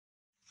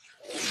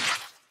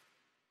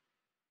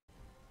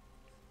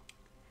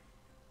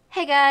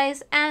Hey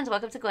guys, and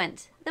welcome to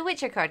Gwent, the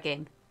Witcher card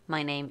game.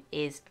 My name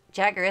is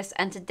Jaggerous,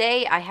 and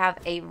today I have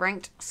a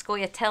ranked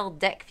Scoia'tael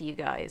deck for you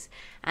guys,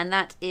 and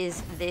that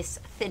is this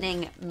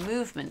thinning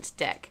movement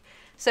deck.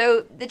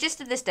 So the gist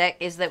of this deck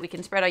is that we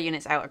can spread our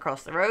units out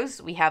across the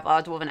rows. We have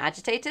our Dwarven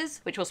Agitators,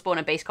 which will spawn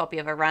a base copy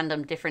of a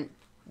random different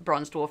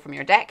bronze dwarf from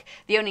your deck.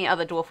 The only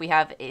other dwarf we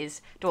have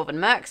is Dwarven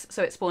Mercs,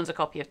 so it spawns a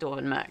copy of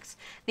Dwarven Mercs.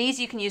 These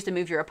you can use to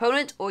move your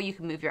opponent, or you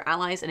can move your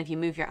allies, and if you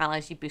move your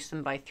allies, you boost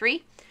them by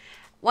 3.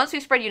 Once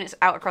we've spread units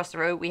out across the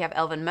row, we have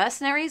Elven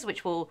Mercenaries,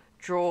 which will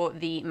draw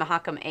the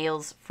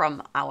Ales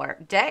from our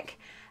deck,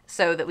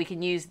 so that we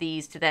can use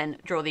these to then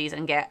draw these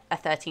and get a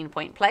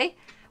 13-point play.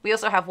 We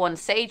also have one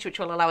Sage, which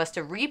will allow us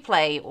to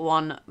replay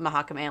one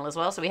Ale as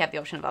well, so we have the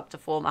option of up to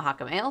 4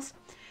 Ales.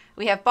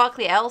 We have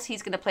Barclay,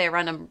 he's going to play a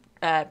random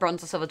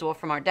bronze or silver dwarf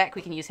from our deck.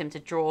 We can use him to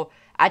draw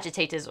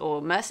agitators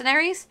or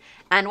mercenaries.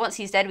 And once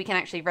he's dead, we can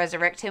actually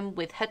resurrect him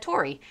with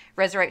Hattori.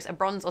 Resurrects a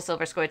bronze or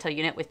silver Scoia'tael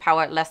unit with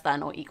power less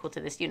than or equal to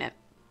this unit.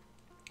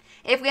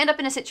 If we end up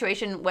in a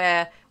situation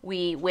where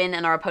we win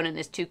and our opponent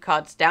is 2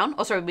 cards down,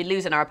 or sorry, we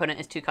lose and our opponent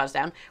is 2 cards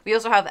down, we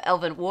also have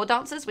Elven War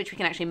Dancers, which we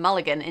can actually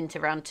mulligan into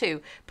round 2,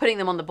 putting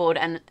them on the board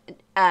and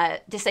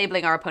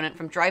disabling our opponent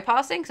from dry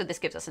passing, so this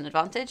gives us an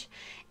advantage.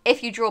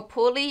 If you draw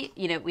poorly,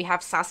 we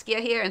have Saskia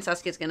here, and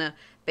Saskia's going to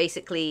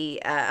basically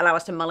allow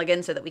us to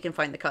mulligan so that we can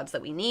find the cards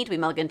that we need. We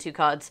mulligan 2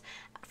 cards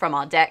from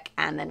our deck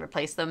and then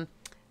replace them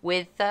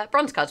with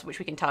bronze cards, which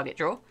we can target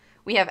draw.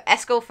 We have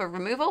Eskel for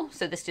removal,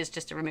 so this is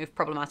just to remove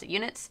problematic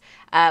units.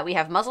 We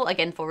have Muzzle,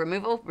 again for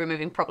removal,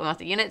 removing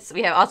problematic units.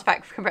 We have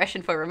Artifact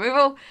Compression for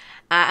removal.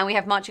 And we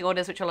have Marching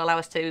Orders, which will allow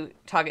us to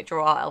target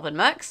draw our Elven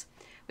Mercs.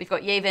 We've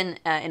got Yavin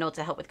in order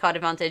to help with card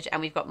advantage, and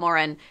we've got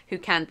Moren, who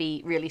can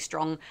be really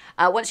strong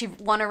once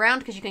you've won a round,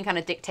 because you can kind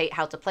of dictate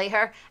how to play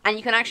her. And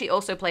you can actually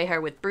also play her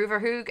with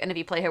Bruverhoog, and if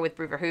you play her with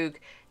Bruverhoog,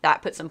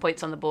 that puts some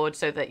points on the board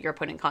so that your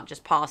opponent can't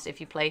just pass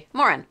if you play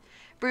Moren.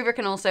 Bruver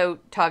can also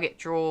target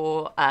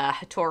draw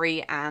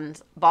Hattori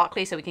and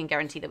Barclay, so we can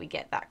guarantee that we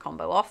get that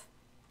combo off.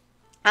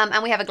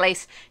 And we have a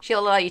Glace.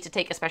 She'll allow you to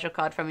take a special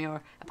card from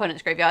your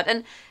opponent's graveyard.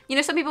 And,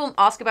 some people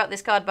ask about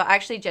this card, but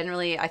actually,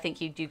 generally, I think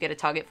you do get a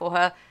target for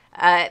her.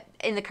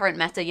 In the current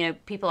meta,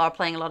 people are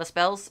playing a lot of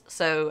spells,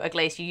 so a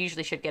Glace, you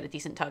usually should get a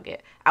decent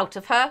target out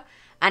of her.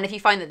 And if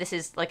you find that this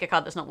is like a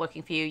card that's not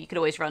working for you, you could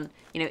always run,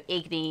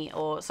 Igni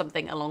or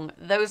something along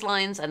those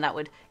lines, and that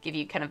would give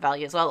you kind of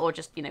value as well. Or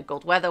just,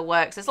 Gold Weather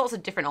works. There's lots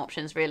of different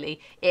options, really,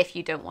 if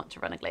you don't want to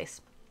run a Glace.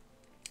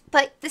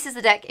 But this is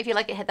the deck. If you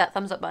like it, hit that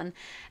thumbs up button.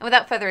 And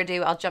without further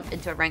ado, I'll jump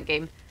into a rank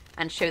game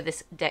and show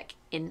this deck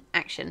in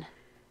action.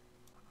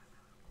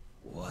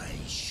 Why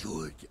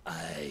should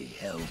I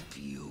help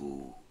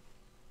you?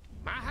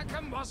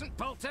 Mahakam wasn't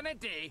built in a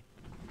day.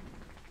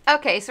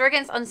 Okay, so we're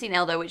against Unseen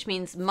Elder, which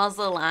means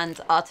Muzzle and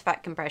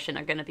Artifact Compression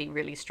are going to be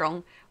really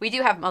strong. We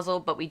do have Muzzle,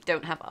 but we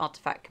don't have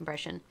Artifact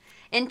Compression.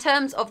 In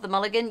terms of the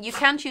mulligan, you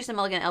can choose to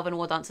mulligan Elven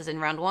War Dancers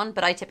in round 1,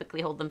 but I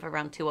typically hold them for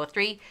round 2 or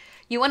 3.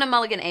 You want to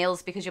mulligan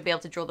Ales because you'll be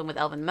able to draw them with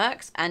Elven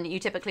Mercs, and you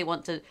typically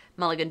want to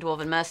mulligan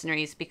Dwarven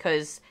Mercenaries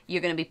because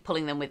you're going to be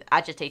pulling them with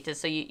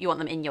Agitators, so you want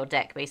them in your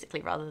deck,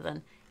 basically, rather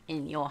than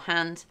in your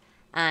hand.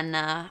 And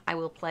I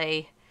will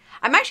play...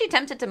 I'm actually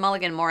tempted to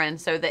mulligan Moren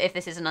so that if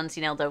this is an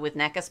Unseen Elder with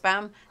Neca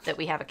spam, that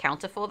we have a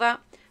counter for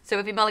that. So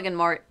if we mulligan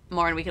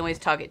Moren, we can always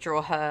target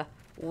draw her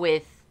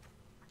with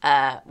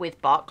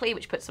Barclay,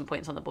 which puts some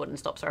points on the board and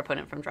stops our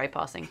opponent from dry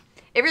passing.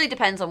 It really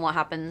depends on what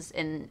happens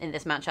in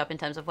this matchup in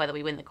terms of whether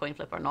we win the coin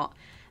flip or not.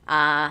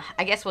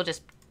 I guess we'll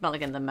just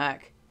mulligan the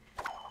Merc.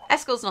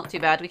 Eskel's not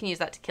too bad. We can use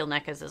that to kill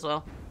Necas as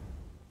well.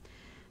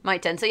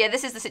 Might 10. So yeah,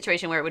 this is the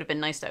situation where it would have been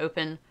nice to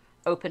open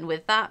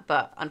with that,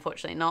 but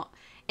unfortunately not.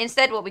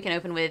 Instead, what we can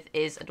open with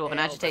is a Dwarven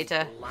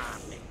Agitator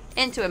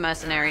into a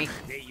Mercenary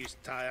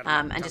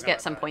and just get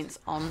some points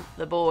on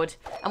the board.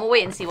 And we'll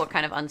wait and see what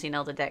kind of Unseen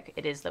Elder deck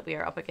it is that we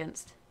are up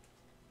against.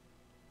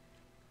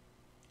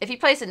 If you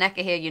place a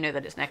Neca here, you know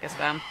that it's Neca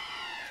spam.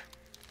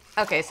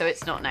 Okay, so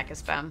it's not Neca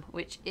spam,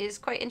 which is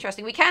quite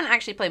interesting. We can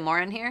actually play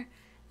Moren here,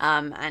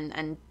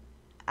 and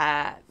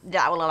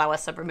that will allow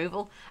us some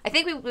removal. I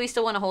think we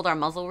still want to hold our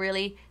Muzzle,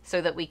 really, so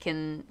that we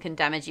can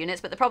damage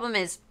units. But the problem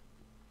is...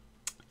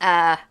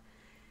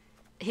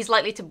 he's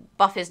likely to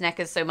buff his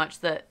Necas so much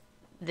that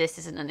this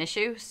isn't an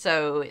issue,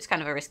 so it's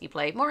kind of a risky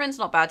play. Moren's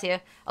not bad here.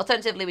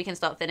 Alternatively, we can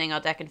start thinning our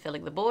deck and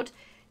filling the board,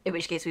 in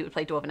which case we would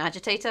play Dwarven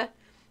Agitator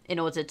in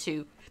order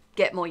to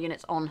get more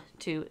units on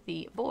to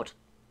the board.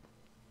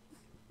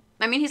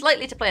 I mean, he's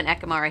likely to play an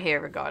Ekamara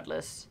here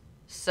regardless,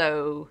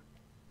 so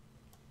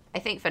I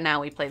think for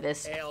now we play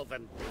this.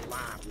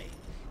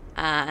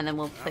 And then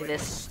we'll play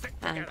this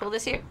and pull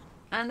this here.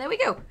 And there we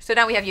go. So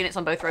now we have units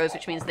on both rows,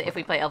 which means that if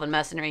we play Elven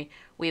Mercenary,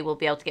 we will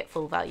be able to get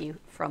full value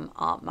from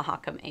our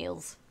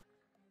Ales.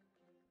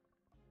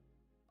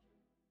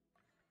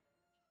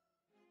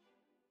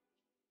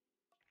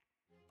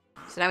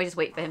 So now we just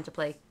wait for him to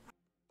play.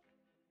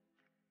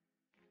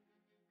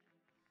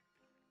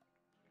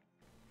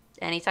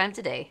 Anytime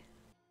today.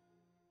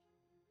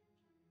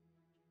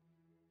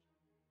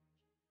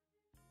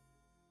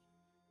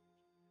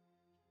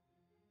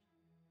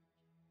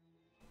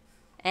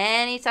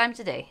 anytime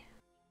today.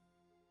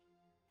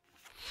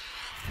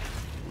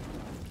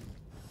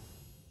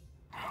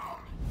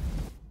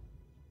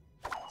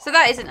 So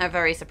that isn't a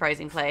very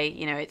surprising play.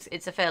 You know,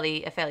 it's a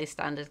fairly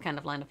standard kind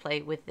of line of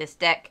play with this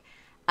deck.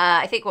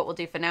 I think what we'll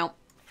do for now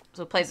is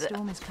we'll play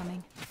Storm is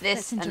coming.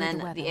 this and then the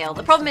the weather ale. The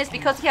whilst problem we is can.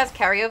 because he has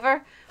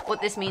carryover,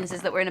 what this means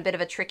is that we're in a bit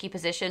of a tricky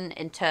position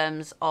in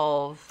terms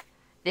of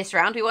this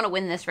round. We want to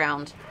win this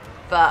round,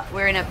 but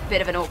we're in a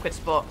bit of an awkward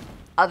spot.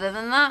 Other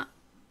than that,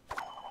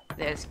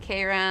 there's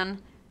Kairan.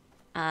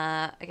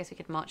 I guess we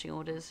could marching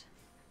orders.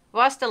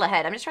 We're still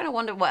ahead. I'm just trying to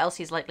wonder what else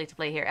he's likely to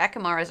play here.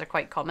 Akamaras are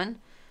quite common,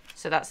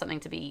 so that's something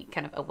to be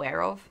kind of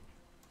aware of.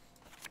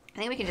 I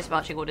think we can just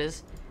marching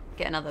orders,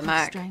 get another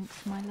merc,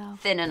 Strength, my love.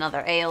 thin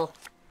another ale,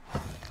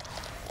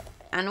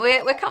 and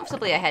we're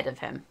comfortably ahead of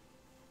him.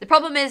 The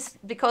problem is,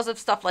 because of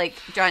stuff like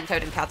Giant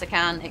Toad and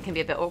Katakan, it can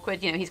be a bit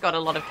awkward. You know, he's got a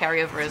lot of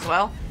carryover as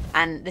well,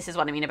 and this is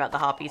what I mean about the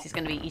harpies. He's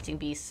going to be eating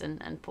beasts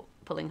and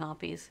pulling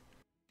harpies.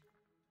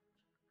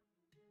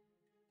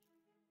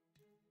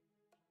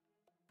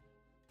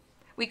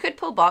 We could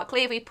pull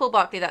Barclay. If we pull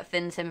Barclay, that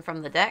thins him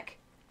from the deck,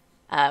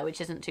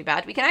 which isn't too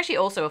bad. We can actually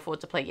also afford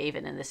to play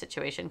Yavin in this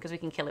situation because we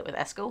can kill it with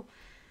Eskel,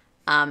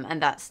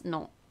 and that's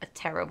not a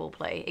terrible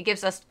play. It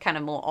gives us kind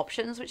of more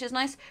options, which is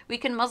nice. We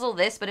can muzzle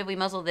this, but if we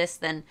muzzle this,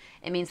 then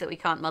it means that we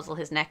can't muzzle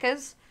his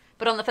Neckers.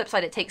 But on the flip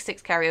side, it takes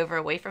 6 carryover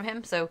away from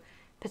him, so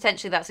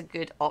potentially that's a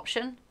good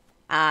option.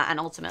 And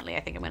ultimately,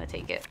 I think I'm going to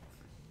take it.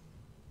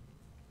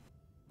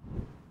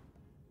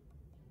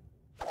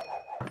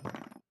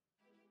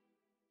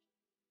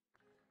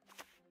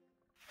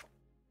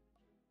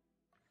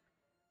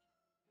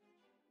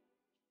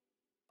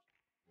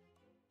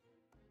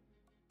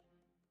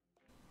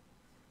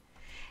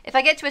 If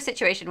I get to a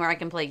situation where I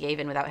can play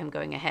Yavin without him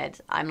going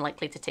ahead, I'm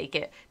likely to take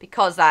it,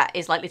 because that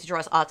is likely to draw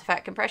us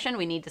artifact compression.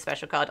 We need the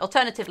special card.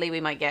 Alternatively, we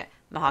might get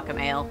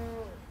Mahakam.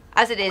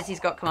 As it is, he's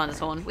got Commander's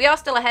Horn. We are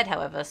still ahead,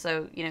 however,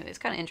 so, you know, it's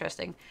kind of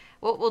interesting.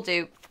 What we'll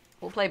do,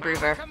 we'll play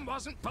Broover.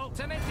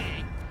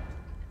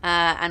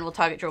 And we'll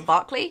target draw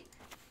Barclay,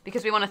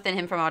 because we want to thin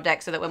him from our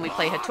deck so that when we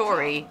play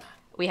Hattori,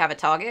 we have a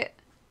target.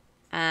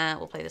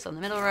 We'll play this on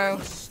the middle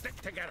row.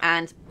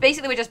 And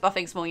basically we're just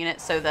buffing small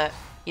units so that,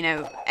 you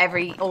know,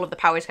 all of the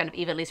power is kind of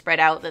evenly spread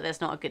out, that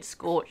there's not a good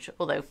Scorch.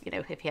 Although, you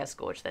know, if he has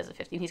Scorch, there's a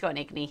 15. He's got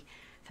an Igni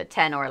for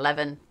 10 or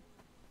 11.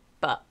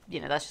 But, you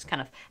know, that's just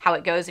kind of how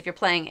it goes. If you're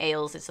playing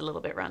Ales, it's a little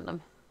bit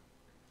random.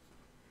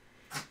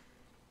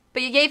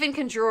 But Yavin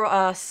can draw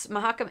us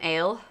Mahakam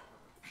Ale,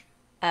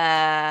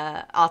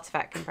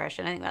 Artifact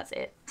Compression. I think that's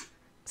it.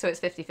 So it's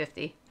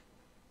 50-50.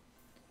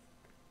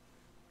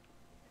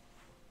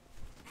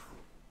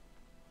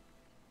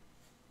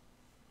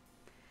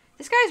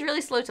 This guy's really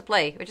slow to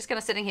play. We're just kind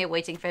of sitting here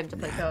waiting for him to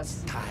play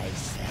cards.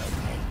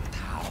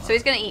 So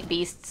he's going to eat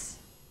beasts.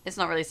 It's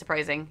not really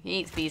surprising. He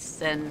eats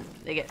beasts and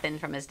they get thinned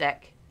from his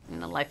deck.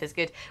 And the life is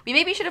good. We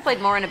maybe should have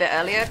played Morin a bit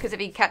earlier, because if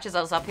he catches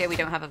us up here, we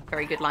don't have a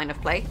very good line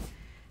of play.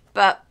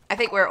 But I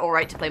think we're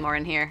alright to play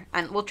Morin here.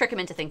 And we'll trick him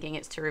into thinking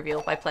it's to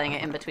reveal by playing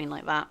it in between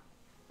like that.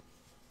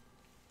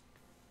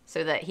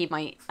 So that he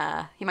might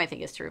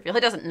think it's to reveal. He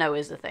doesn't know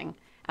is the thing.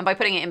 And by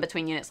putting it in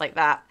between units like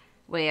that,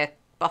 we're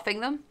buffing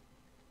them.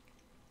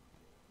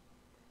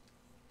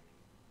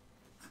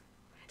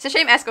 It's a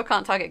shame Eskel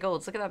can't target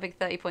golds. Look at that big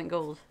 30-point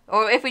gold.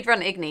 Or if we'd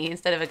run Igni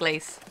instead of a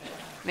Glace,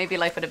 maybe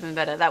life would have been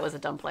better. That was a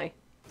dumb play.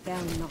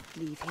 They'll not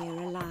leave here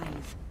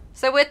alive.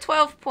 So we're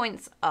 12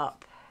 points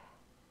up.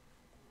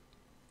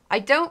 I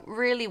don't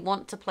really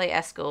want to play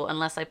Eskel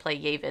unless I play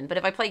Yavin. But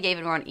if I play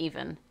Yavin, we're on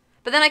even.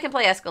 But then I can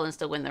play Eskel and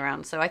still win the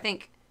round. So I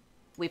think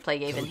we play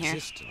Yavin here.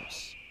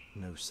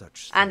 No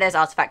such And there's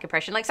Artifact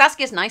Compression. Like,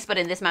 Saskia's nice, but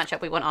in this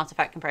matchup we want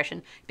Artifact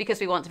Compression because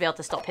we want to be able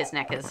to stop his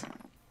Neckers.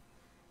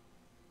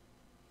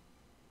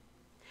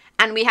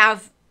 And we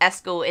have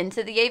Eskel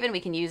into the Yavin. We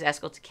can use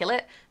Eskel to kill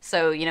it.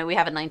 So, you know, we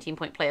have a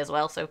 19-point play as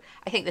well. So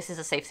I think this is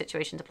a safe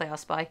situation to play our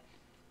Spy.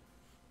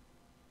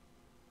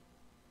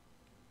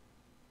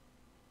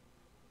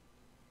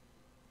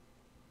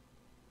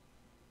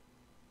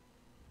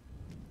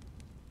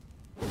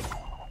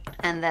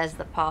 And there's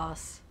the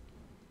pass.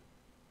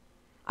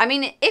 I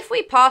mean, if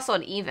we pass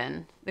on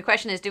even, the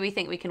question is, do we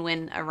think we can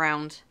win a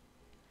round?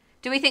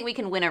 Do we think we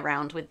can win a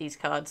round with these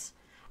cards?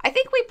 I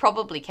think we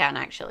probably can,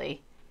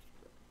 actually.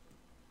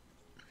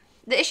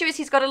 The issue is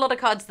he's got a lot of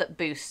cards that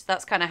boost.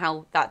 That's kind of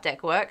how that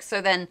deck works.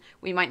 So then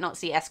we might not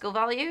see Eskel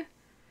value.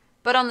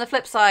 But on the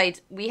flip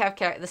side, we have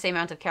the same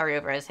amount of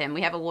carryover as him.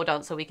 We have a War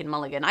Dance, so we can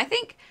mulligan. I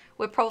think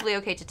we're probably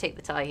okay to take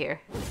the tie here.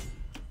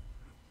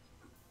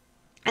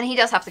 And he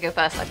does have to go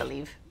first, I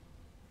believe.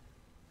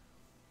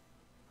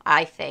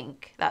 I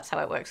think that's how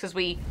it works, because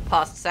we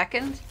passed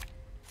second.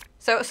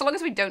 So long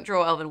as we don't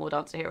draw Elven War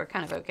Dancer here, we're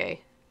kind of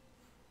okay.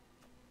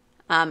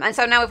 And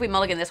so now if we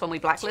mulligan this one, we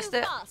blacklist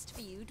it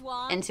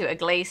into a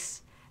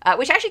Glace,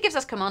 which actually gives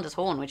us Commander's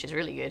Horn, which is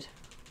really good.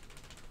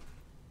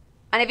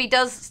 And if he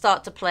does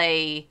start to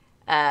play,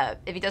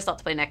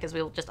 Neckers,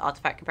 we'll just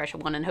Artifact Compression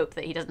 1 and hope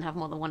that he doesn't have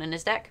more than one in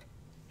his deck.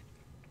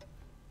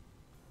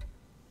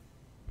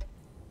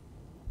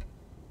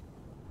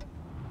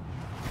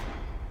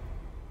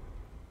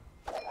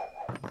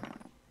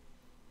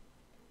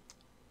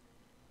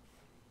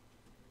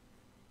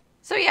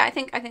 yeah, I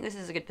think this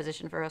is a good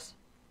position for us.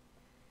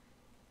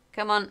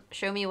 Come on,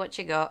 show me what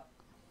you got.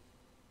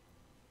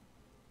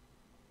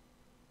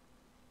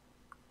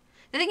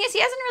 The thing is, he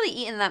hasn't really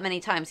eaten that many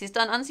times. He's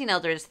done Unseen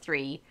Elders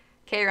 3,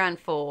 Kairan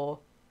 4,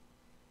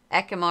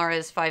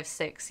 Ekimara's 5,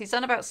 6. He's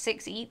done about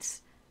 6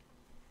 eats,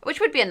 which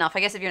would be enough.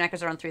 I guess if your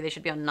Neckers are on 3, they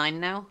should be on 9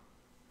 now.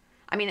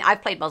 I mean,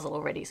 I've played Muzzle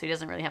already, so he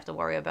doesn't really have to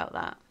worry about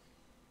that.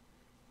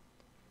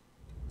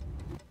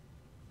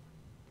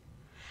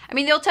 I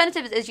mean, the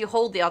alternative is you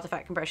hold the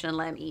artifact compression and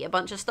let him eat a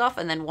bunch of stuff,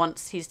 and then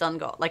once he's done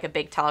got like a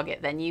big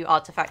target, then you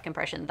artifact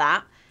compression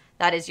that.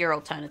 That is your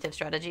alternative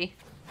strategy.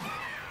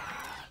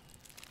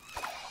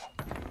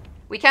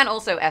 We can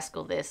also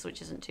escort this,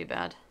 which isn't too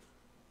bad.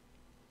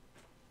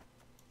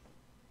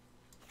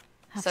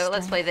 So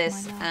let's play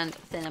this and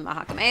thin a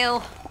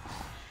Scoia'tael.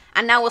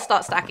 And now we'll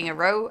start stacking a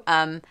row,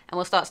 and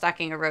we'll start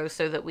stacking a row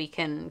so that we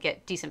can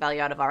get decent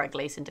value out of our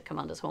Glace into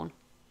Commander's Horn.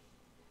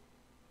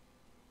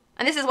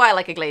 And this is why I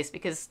like a Glace,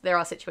 because there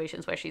are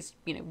situations where she's,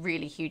 you know,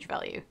 really huge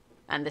value,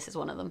 and this is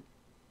one of them.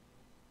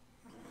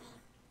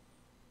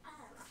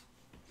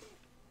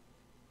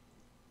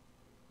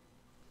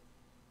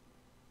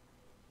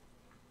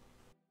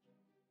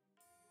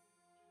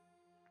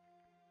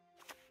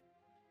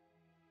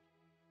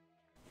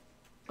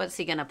 What's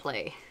he gonna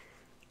play?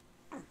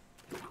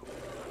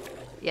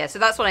 Yeah, so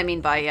that's what I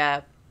mean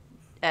by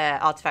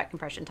artifact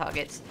compression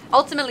targets.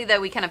 Ultimately, though,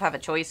 we kind of have a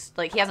choice.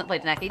 Like, he hasn't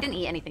played an Ekka. He didn't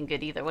eat anything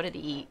good either. What did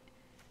he eat?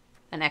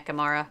 An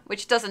Ekimara,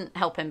 which doesn't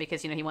help him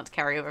because, you know, he wants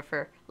carryover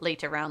for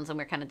later rounds, and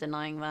we're kind of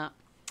denying that.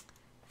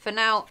 For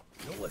now,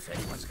 Know if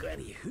anyone's got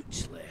any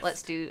hooch left.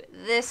 let's do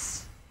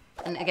this.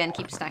 And again,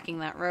 keep stacking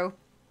that row.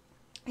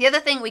 The other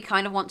thing we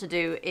kind of want to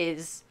do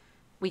is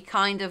we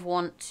kind of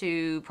want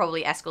to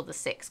probably escort the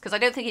 6, because I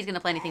don't think he's going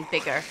to play anything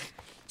bigger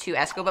to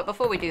escort. But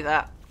before we do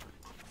that,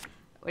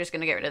 we're just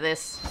going to get rid of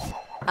this.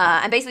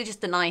 And basically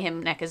just deny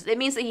him Neckers. It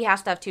means that he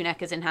has to have 2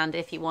 Neckers in hand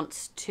if he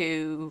wants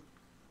to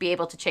be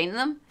able to chain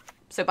them.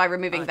 So by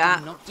removing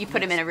that, you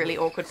put him in a really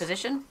awkward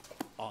position.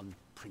 On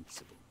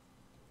principle.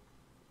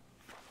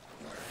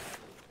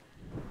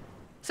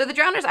 So the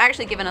Drowner's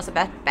actually given us a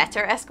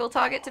better escort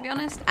target, to be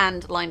honest,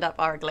 and lined up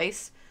our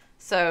Glace.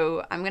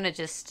 So I'm going to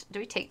just...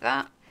 Do we take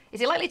that? Is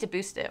he likely to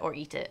boost it or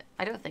eat it?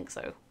 I don't think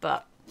so,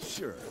 but...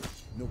 Sure,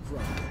 no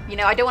problem. You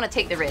know, I don't want to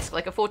take the risk.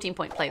 Like, a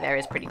 14-point play there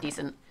is pretty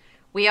decent.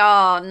 We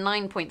are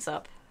 9 points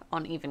up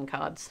on even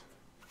cards,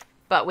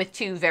 but with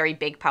 2 very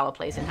big power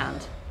plays in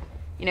hand.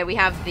 You know, we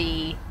have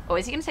the... Oh,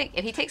 is he going to take...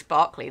 If he takes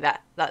Barclay,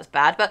 that's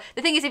bad. But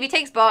the thing is, if he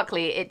takes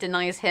Barclay, it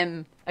denies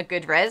him a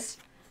good res,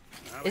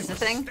 is the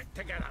thing.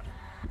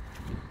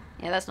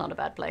 Yeah, that's not a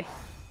bad play.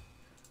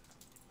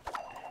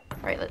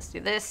 Right, let's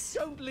do this.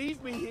 Don't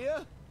leave me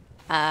here.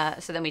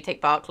 So then we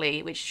take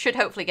Barclay, which should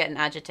hopefully get an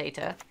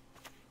Agitator.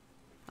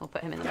 I'll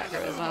put him in the back row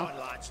as well. Come on,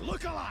 lads,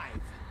 look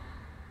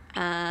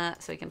alive.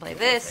 So we can play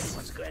this.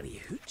 Anyone's got any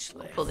hooch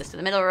left. Pull this to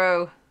the middle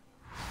row.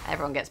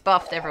 Everyone gets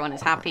buffed. Everyone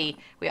is happy.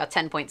 We are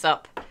 10 points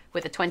up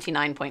with a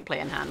 29-point play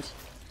in hand.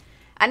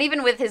 And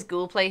even with his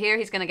ghoul play here,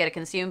 he's going to get a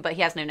consume, but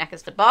he has no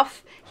Neckers to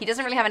buff. He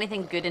doesn't really have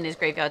anything good in his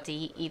graveyard to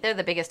eat either.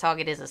 The biggest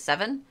target is a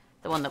 7,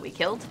 the one that we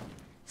killed.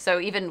 So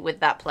even with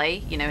that play,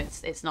 you know,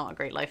 it's not a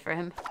great life for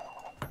him.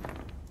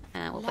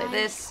 We'll play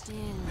this.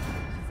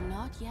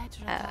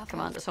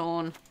 Commander's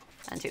Horn.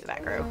 And to the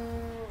back row.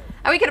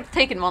 And we could have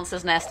taken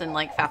Monster's Nest and,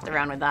 like, faffed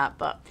around with that,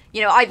 but,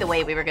 you know, either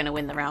way, we were going to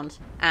win the round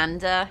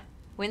and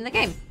win the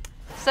game.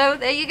 So,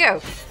 there you go.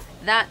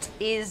 That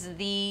is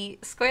the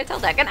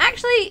Scoia'tael deck. And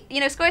actually, you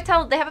know,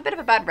 Scoia'tael, they have a bit of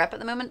a bad rep at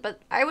the moment,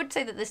 but I would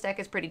say that this deck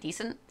is pretty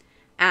decent.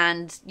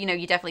 And, you know,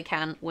 you definitely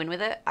can win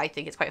with it. I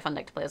think it's quite a fun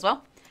deck to play as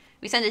well.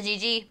 We send a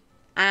GG,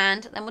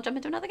 and then we'll jump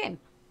into another game.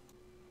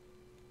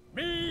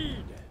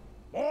 Mead!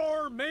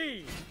 More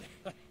mead!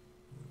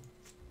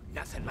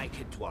 Nothing like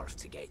a dwarf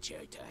to get you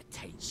out of a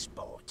tight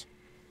spot.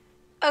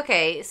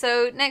 Okay,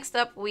 so next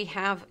up we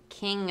have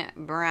King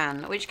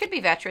Bran, which could be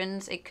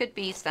veterans, it could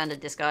be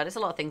standard discard, there's a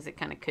lot of things it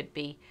kind of could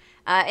be.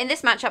 In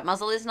this matchup,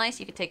 Muzzle is nice,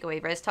 you could take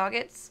away res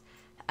targets.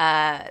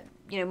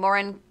 You know,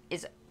 Morin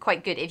is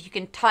quite good. If you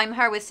can time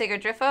her with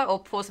Sigurd Driffer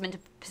or force them into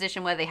a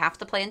position where they have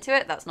to play into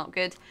it, that's not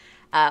good.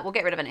 We'll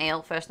get rid of an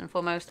Ale first and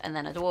foremost, and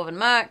then a Dwarven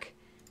Merc,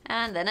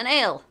 and then an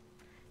Ale.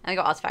 And we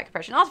got Artifact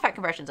Compression. Artifact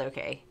Compression's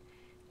okay.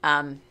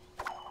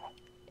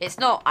 It's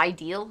not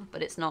ideal,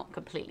 but it's not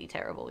completely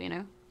terrible, you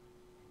know?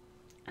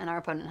 And our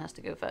opponent has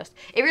to go first.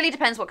 It really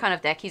depends what kind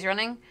of deck he's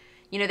running.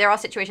 You know, there are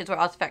situations where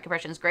Artifact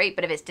Compression is great,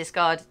 but if it's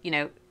discard, you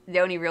know,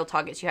 the only real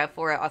targets you have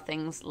for it are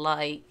things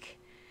like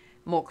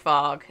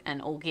Morkvarg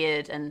and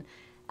Olgierd, and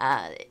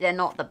they're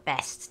not the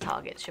best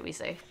targets, shall we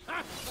say.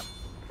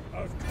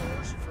 Of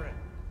course, friend.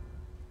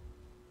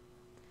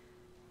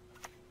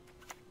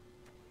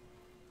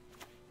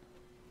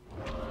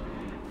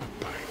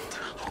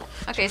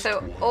 Okay, so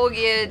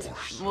Olgierd,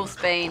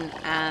 Wolfsbane,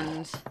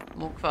 and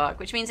Morkvarg,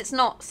 which means it's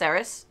not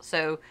Ceres,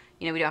 so,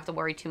 you know, we don't have to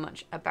worry too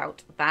much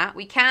about that.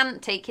 We can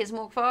take his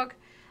Morkvarg,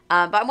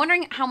 but I'm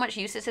wondering how much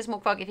use is his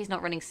Morkvarg if he's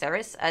not running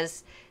Ceres,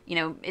 as, you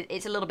know,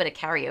 it's a little bit of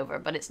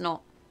carryover, but it's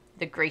not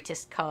the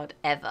greatest card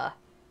ever,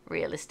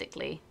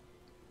 realistically.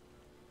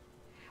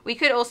 We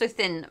could also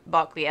thin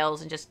Barclay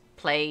elves and just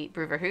play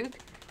Bruverhoog.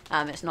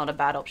 It's not a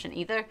bad option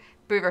either.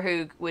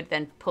 Bruverhoog would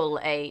then pull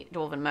a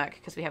Dwarven Merc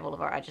because we have all of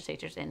our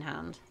agitators in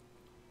hand.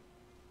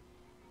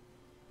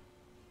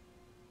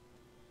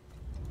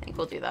 I think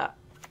we'll do that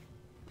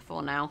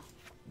for now.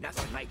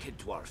 Nothing like a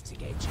dwarf to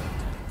get you into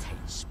a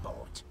tight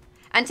spot.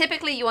 And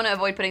typically you want to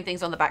avoid putting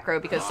things on the back row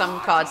because some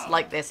cards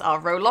like this are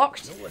row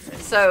locked.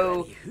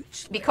 So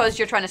because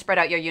you're trying to spread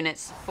out your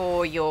units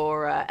for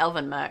your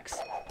Elven Mercs,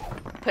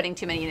 putting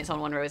too many units on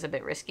one row is a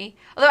bit risky.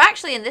 Although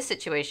actually in this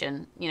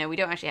situation, you know, we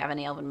don't actually have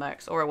any Elven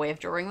Mercs or a way of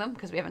drawing them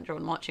because we haven't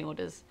drawn marching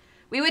orders.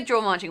 We would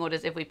draw marching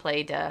orders if we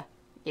played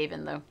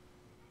Yavin though.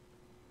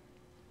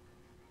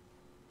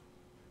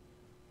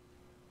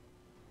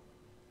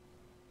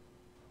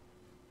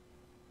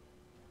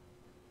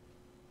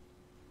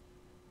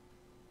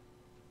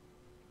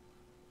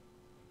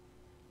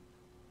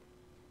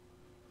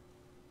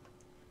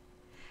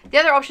 The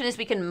other option is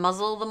we can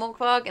muzzle the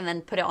Morkvarg and then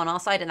put it on our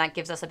side, and that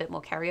gives us a bit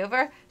more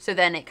carryover. So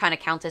then it kind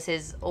of counters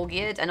his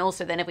Olgierd, and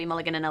also then if we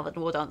mulligan an Elven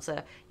War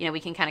Dancer, you know, we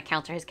can kind of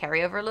counter his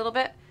carryover a little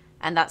bit,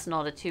 and that's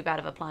not a too bad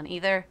of a plan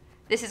either.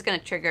 This is going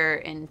to trigger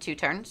in 2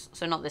 turns,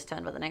 so not this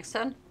turn, but the next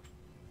turn.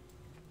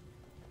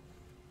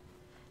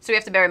 So we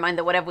have to bear in mind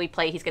that whatever we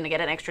play, he's going to get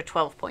an extra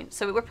 12 points.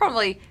 So we're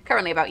probably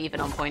currently about even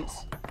on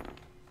points.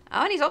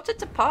 Oh, and he's opted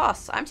to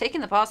pass. I'm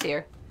taking the pass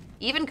here.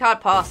 Even card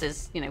pass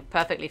is, you know,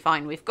 perfectly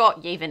fine. We've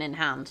got Yavin in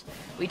hand.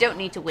 We don't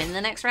need to win the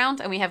next round,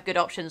 and we have good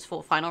options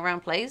for final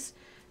round plays.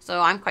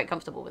 So I'm quite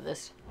comfortable with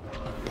this.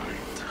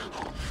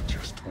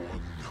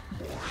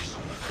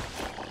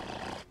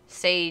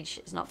 Sage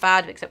is not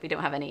bad, except we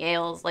don't have any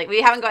ales. Like,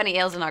 we haven't got any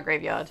ales in our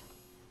graveyard.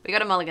 We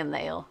got a mulligan the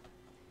ale.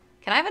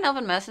 Can I have an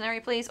Elven Mercenary,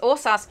 please? Or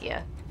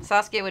Saskia.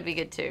 Saskia would be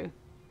good too.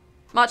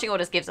 Marching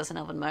Orders gives us an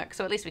Elven Merc,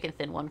 so at least we can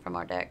thin one from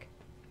our deck.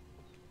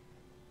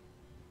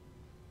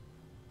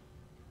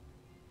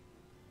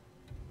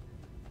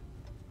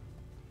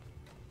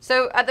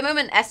 So at the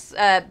moment,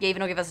 Yavin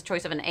will give us a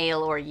choice of an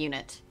ale or a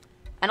unit.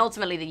 And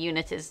ultimately the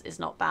unit is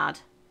not bad.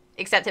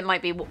 Except it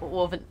might be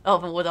Elven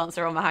War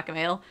Dancer or Mahakam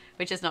Ale,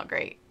 which is not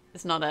great.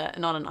 It's not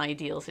an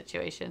ideal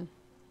situation.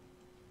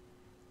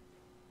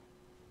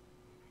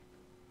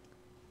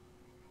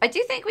 I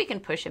do think we can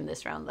push him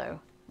this round though.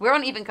 We're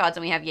on even cards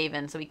and we have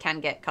Yavin, so we can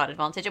get card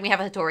advantage. And we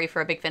have a Hattori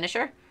for a big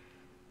finisher.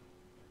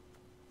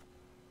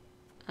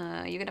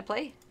 Are you going to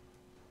play?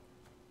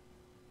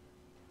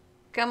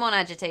 Come on,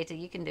 Agitator,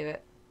 you can do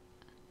it.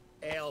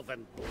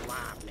 Elven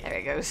blarney. There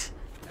he goes.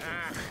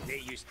 Ah,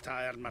 they used to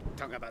tire my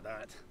tongue about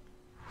that.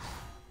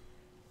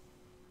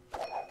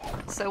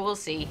 So we'll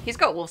see. He's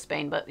got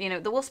Wolfsbane, but, you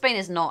know, the Wolfsbane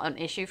is not an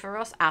issue for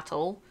us at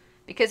all.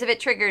 Because if it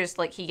triggers,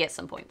 like, he gets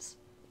some points.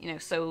 You know,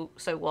 so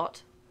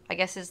what? I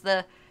guess is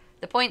the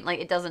point.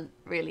 Like, it doesn't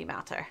really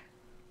matter.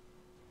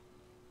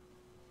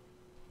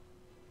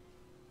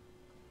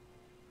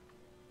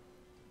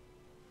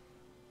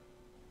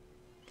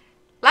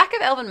 Lack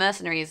of Elven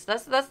Mercenaries,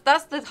 that's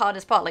the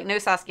hardest part. Like, no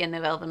Saskia and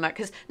no Elven Merc.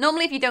 Because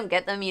normally if you don't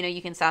get them, you know,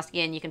 you can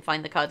Saskia and you can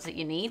find the cards that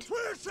you need.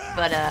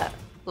 But,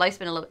 life's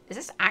been a little... Is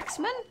this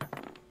Axeman?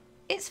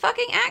 It's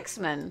fucking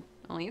Axeman.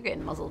 Oh, you're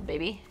getting muzzled,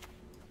 baby.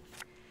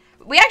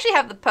 We actually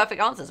have the perfect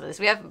answers for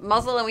this. We have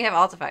muzzle and we have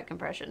artifact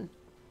compression.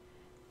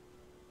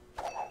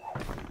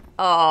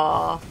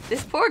 Oh,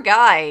 this poor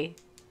guy.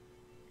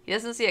 He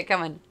doesn't see it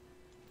coming.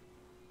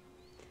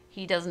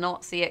 He does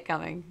not see it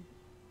coming.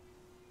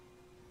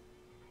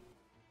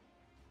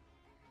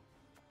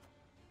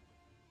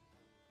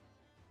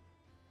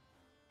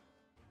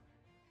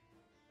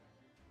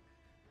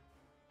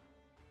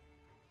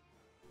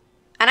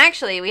 And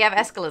actually, we have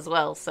Eskel as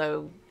well,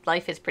 so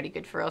life is pretty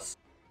good for us.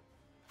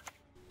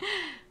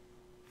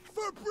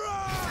 For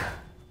Brad!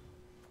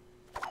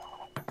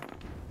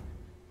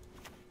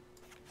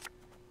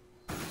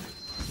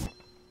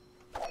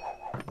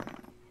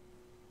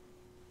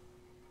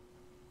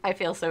 I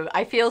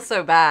feel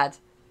so bad.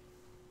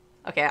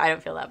 Okay, I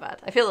don't feel that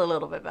bad. I feel a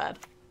little bit bad.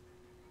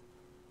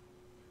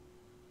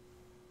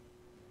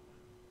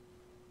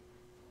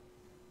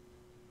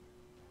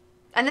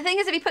 And the thing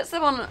is, if he puts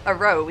them on a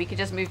row, we could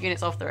just move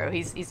units off the row.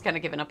 He's kind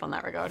of given up on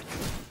that regard.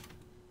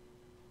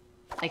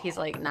 Like, he's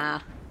like, nah,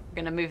 we're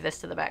going to move this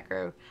to the back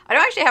row. I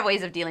don't actually have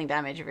ways of dealing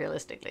damage,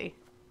 realistically.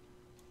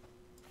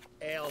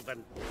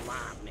 Elven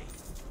blarney.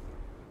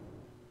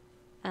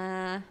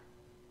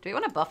 Do we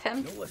want to buff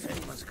him? No, if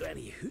anyone's got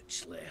any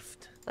hooch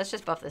left. Let's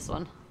just buff this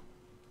one.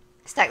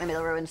 Stack the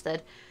middle row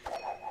instead.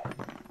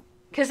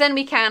 Because then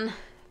we can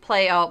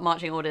play our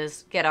marching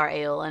orders, get our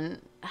ale,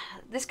 and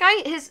this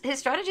guy, his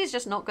strategy is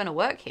just not going to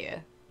work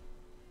here.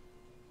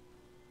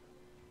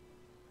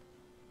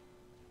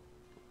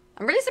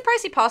 I'm really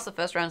surprised he passed the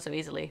first round so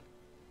easily.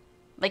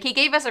 Like, he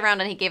gave us a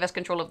round and he gave us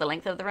control of the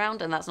length of the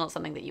round, and that's not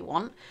something that you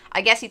want.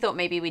 I guess he thought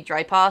maybe we'd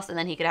dry pass and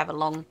then he could have a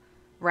long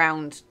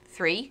round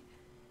 3.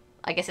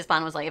 I guess his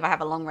plan was like, if I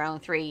have a long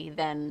round 3,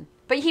 then...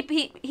 But he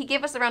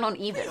gave us the round on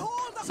even.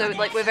 So,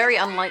 like, we're very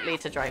unlikely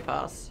to dry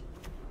pass.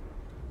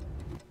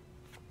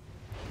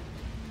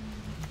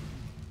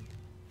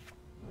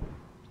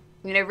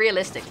 You know,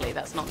 realistically,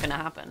 that's not going to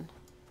happen.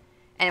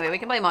 Anyway, we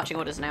can play Marching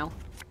Orders now.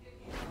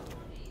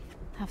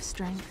 Have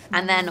strength.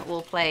 And then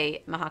we'll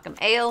play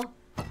Mahakam Ale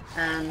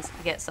and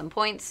get some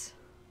points.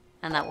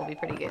 And that will be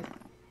pretty good.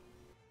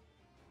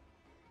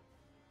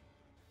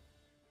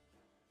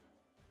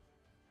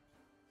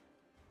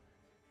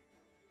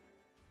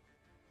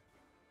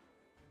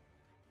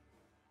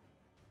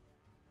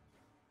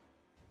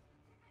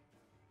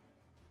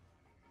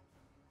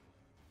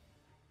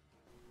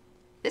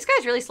 This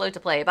guy's really slow to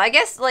play, but I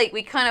guess, like,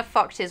 we kind of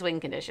fucked his win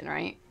condition,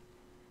 right?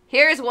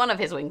 Here's one of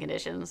his win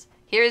conditions.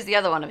 Here's the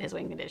other one of his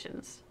win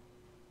conditions.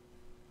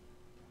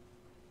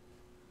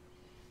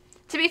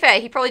 To be fair,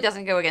 he probably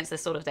doesn't go against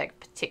this sort of deck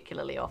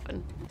particularly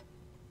often.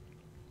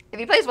 If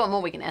he plays one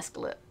more, we can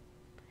Escalate.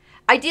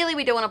 Ideally,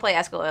 we don't want to play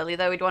Escalate early,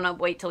 though. We'd want to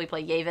wait till we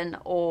play Yavin,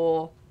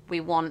 or we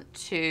want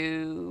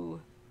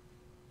to...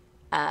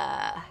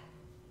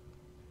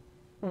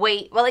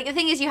 wait. Well, like, the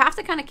thing is, you have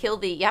to kind of kill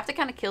the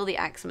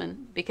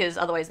Axeman, because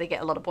otherwise they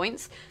get a lot of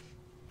points.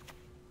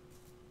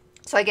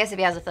 So I guess if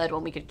he has a third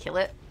one, we could kill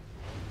it.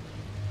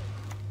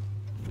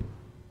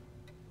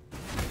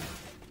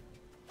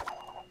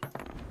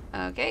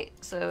 Okay,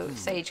 so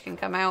Sage can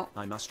come out.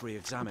 I must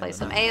re-examine. Play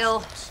some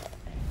ale.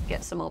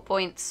 Get some more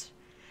points.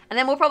 And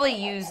then we'll probably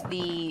use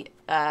the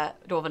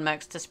Dwarven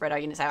Mercs to spread our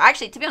units out.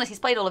 Actually, to be honest, he's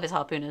played all of his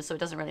Harpooners, so it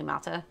doesn't really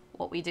matter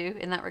what we do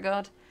in that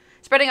regard.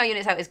 Spreading our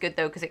units out is good,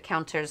 though, because it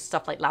counters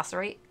stuff like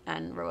Lacerate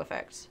and Row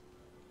Effects.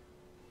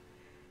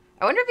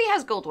 I wonder if he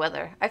has Gold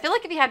Weather. I feel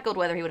like if he had Gold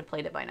Weather, he would have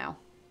played it by now.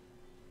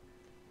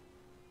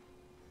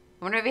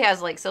 I wonder if he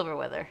has, like, Silver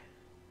Weather.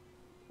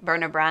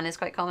 Burner Bran is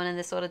quite common in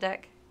this sort of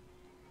deck.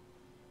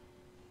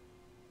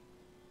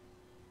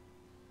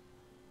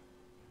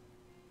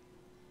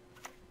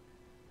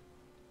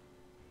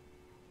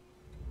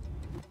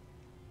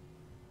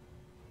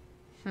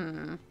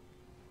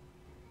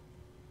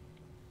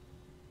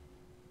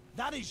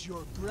 That is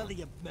your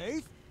brilliant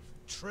move,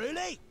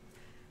 truly.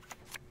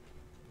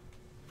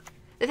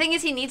 The thing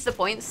is, he needs the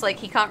points. Like,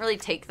 he can't really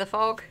take the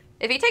fog.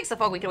 If he takes the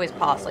fog, we can always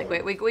pass. Like,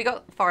 we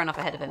got far enough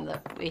ahead of him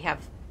that we have,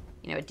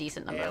 you know, a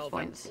decent number of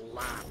points.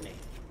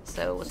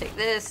 So we'll take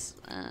this,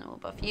 and we'll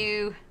buff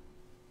you.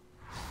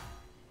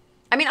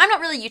 I mean, I'm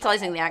not really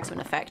utilizing the Axeman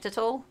effect at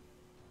all.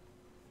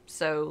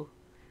 So,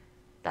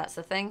 that's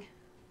the thing.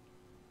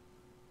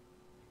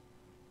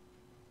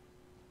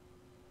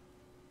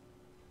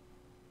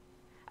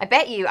 I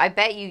bet you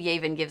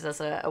Yavin gives us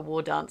a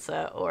War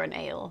Dancer or an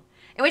Ale.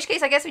 In which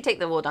case, I guess we take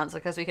the War Dancer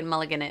because we can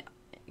mulligan it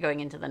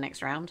going into the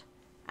next round.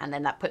 And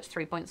then that puts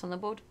 3 points on the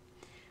board.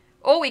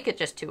 Or we could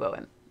just 2-0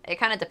 him. It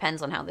kind of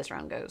depends on how this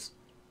round goes.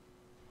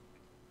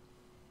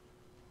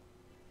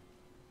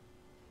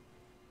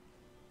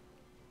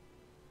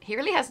 He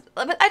really has...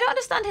 But I don't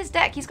understand his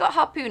deck. He's got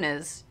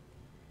Harpooners.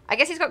 I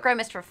guess he's got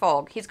Gremist for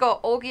Fog. He's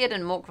got Orgiad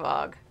and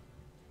Morkvarg.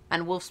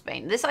 And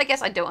Wolfsbane. This, I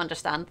guess, I don't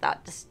understand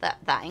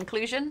that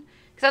inclusion.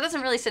 Because that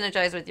doesn't really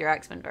synergize with your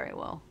Axeman very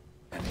well.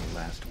 Any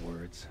last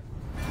words?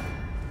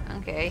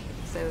 Okay,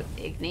 so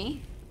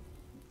Igni.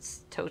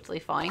 It's totally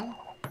fine.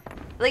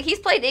 Like, he's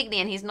played Igni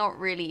and he's not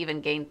really even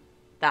gained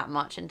that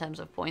much in terms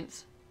of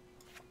points.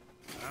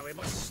 We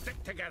must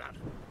stick together.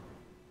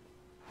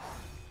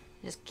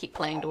 Just keep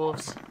playing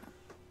Dwarves.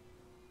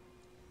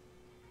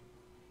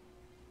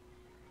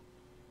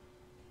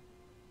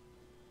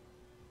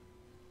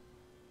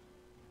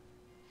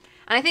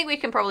 And I think we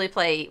can probably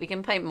play... We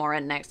can play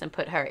Morin next and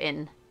put her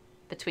in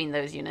between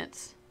those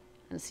units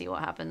and see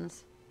what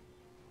happens.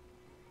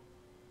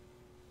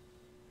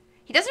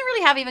 He doesn't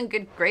really have even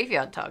good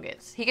graveyard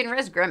targets. He can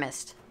res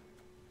Grimmist,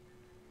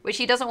 which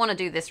he doesn't want to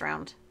do this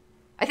round.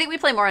 I think we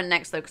play Morin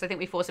next, though, because I think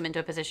we force him into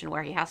a position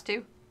where he has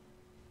to.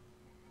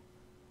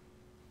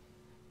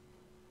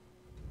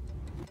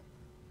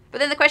 But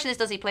then the question is,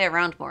 does he play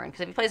around Morin?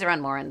 Because if he plays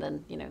around Morin,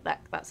 then, you know,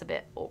 that's a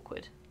bit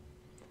awkward.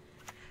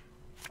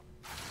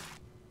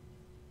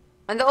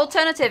 And the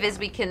alternative is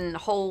we can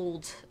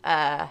hold...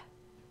 the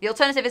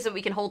alternative is that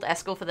we can hold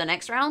Eskel for the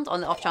next round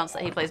on the off chance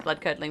that he plays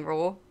Blood-Curdling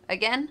Roar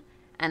again.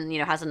 And, you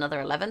know, has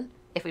another 11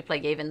 if we play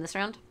Gavin this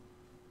round.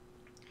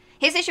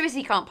 His issue is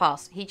he can't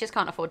pass. He just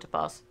can't afford to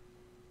pass.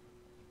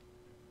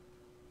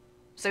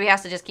 So he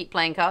has to just keep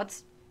playing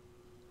cards.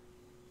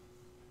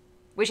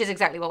 Which is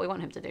exactly what we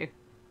want him to do.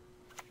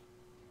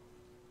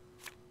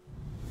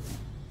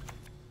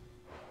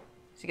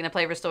 Is he going to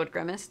play Restored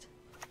Grimmist?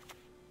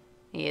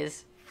 He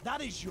is.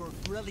 That is your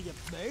brilliant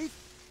move,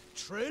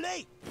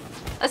 truly.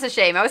 That's a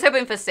shame. I was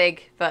hoping for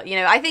Sig, but, you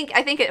know, I think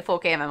at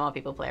 4K MMR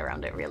people play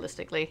around it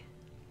realistically.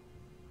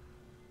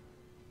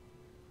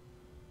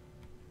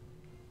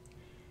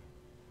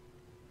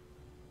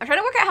 I'm trying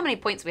to work out how many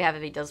points we have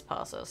if he does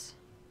pass us.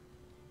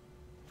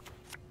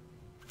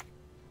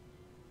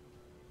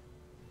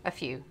 A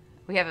few.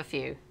 We have a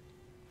few.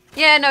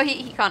 Yeah, no,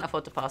 he can't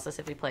afford to pass us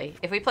if we play.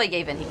 If we play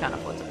Gavin, he can't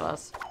afford to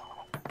pass.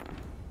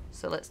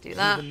 So let's do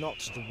that. We were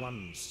not the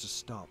ones to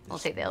start this. I'll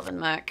take the Elven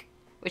Merc,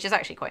 which is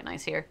actually quite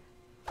nice here.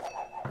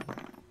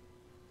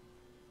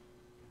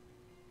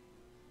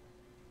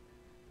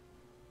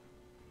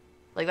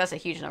 Like, that's a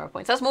huge number of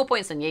points. That's more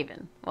points than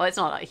Yavin. Well, it's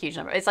not a huge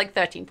number. It's like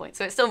 13 points,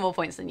 so it's still more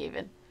points than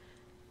Yavin.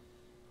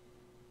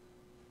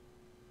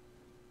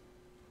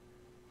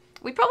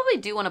 We probably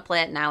do want to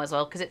play it now as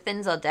well, because it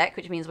thins our deck,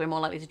 which means we're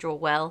more likely to draw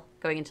well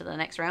going into the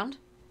next round.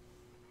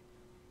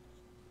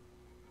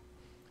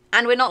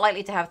 And we're not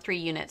likely to have 3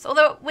 units.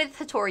 Although, with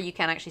Hattori, you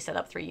can actually set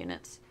up 3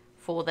 units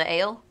for the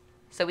ale.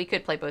 So we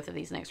could play both of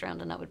these next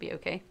round, and that would be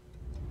okay.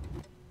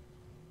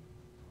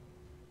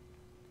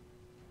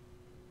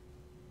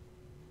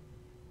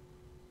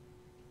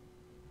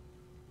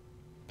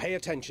 Pay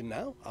attention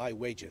now. I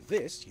wager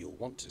this you'll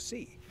want to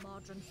see.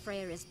 Modern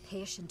Freyr is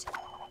patient,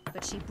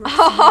 but she breaks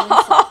no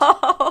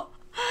insult.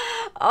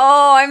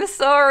 Oh, I'm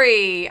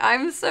sorry.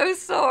 I'm so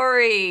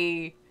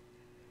sorry.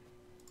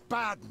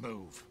 Bad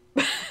move.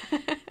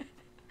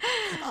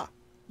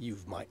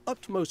 You've my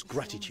utmost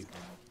gratitude.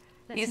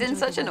 He's in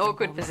such an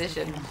awkward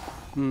position.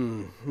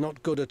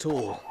 Not good at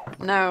all.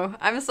 No,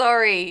 I'm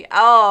sorry.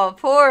 Oh,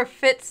 poor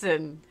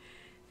Fitzen.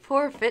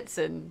 Poor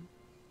Fitzen.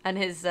 And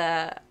his,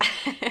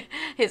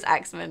 his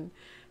axeman.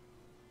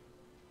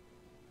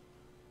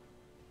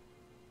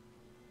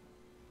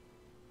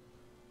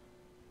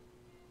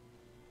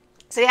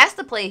 So he has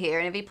to play here,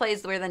 and if he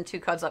plays, we're then 2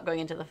 cards up going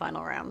into the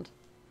final round.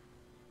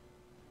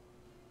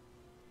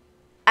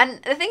 And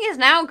the thing is,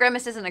 now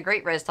Grimace isn't a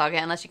great res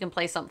target unless you can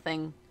play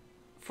something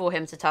for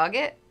him to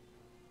target.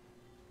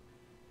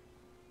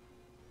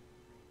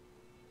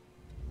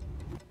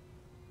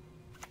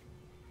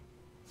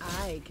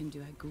 I can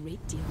do a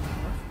great deal more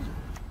for you.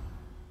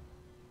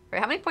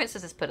 Right, how many points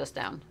does this put us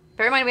down?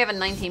 Bear in mind we have a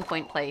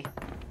 19-point play.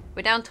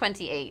 We're down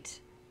 28.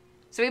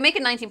 So we make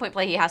a 19-point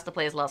play, he has to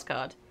play his last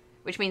card.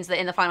 Which means that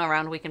in the final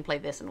round we can play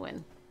this and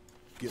win.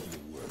 Give me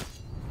a word.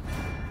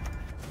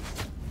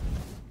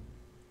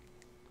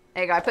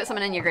 There you go, I put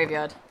someone in your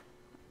graveyard.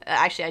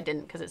 Actually, I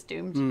didn't because it's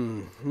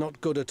doomed. Not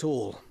good at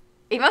all.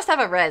 He must have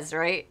a res,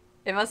 right?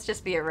 It must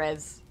just be a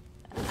res.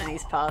 And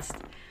he's passed.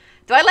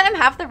 Do I let him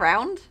have the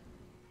round?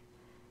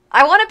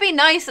 I want to be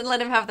nice and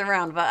let him have the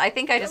round, but I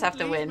think I just have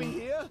to win.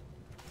 Get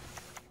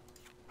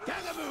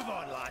the move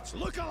on, lads.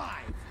 Look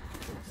alive.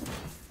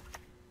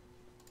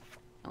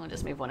 I'll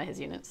just move one of his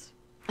units.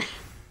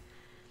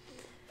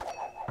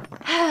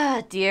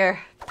 Ah, dear.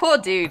 Poor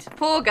dude.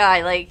 Poor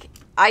guy. Like,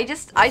 I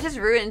just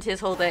ruined his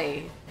whole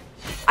day.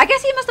 I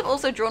guess he must have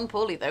also drawn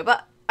poorly, though,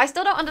 but I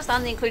still don't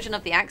understand the inclusion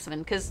of the Axeman,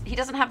 because he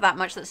doesn't have that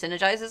much that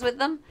synergizes with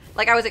them.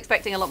 Like, I was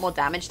expecting a lot more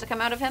damage to come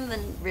out of him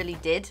than really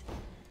did.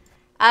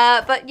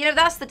 But, you know,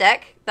 that's the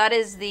deck. That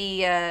is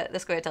the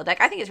Scoia'tael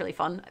deck. I think it's really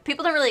fun.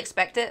 People don't really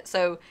expect it,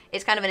 so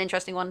it's kind of an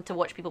interesting one to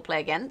watch people play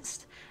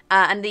against.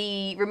 And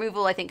the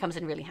removal, I think, comes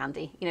in really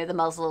handy. You know, the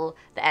muzzle,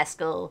 the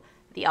eskel,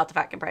 the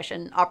artifact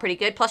compression are pretty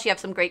good. Plus, you have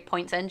some great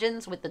points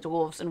engines with the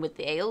dwarves and with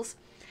the ales.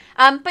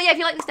 But yeah, if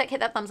you like this deck,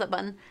 hit that thumbs up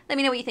button. Let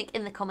me know what you think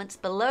in the comments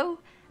below.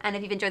 And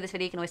if you've enjoyed this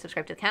video, you can always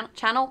subscribe to the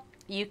channel.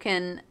 You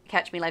can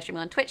catch me live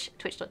streaming on Twitch,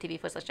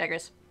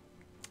 twitch.tv/Jaggerous.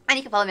 And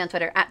you can follow me on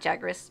Twitter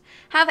 @Jaggerous.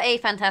 Have a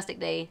fantastic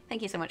day.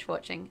 Thank you so much for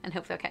watching, and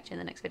hopefully I'll catch you in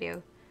the next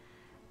video.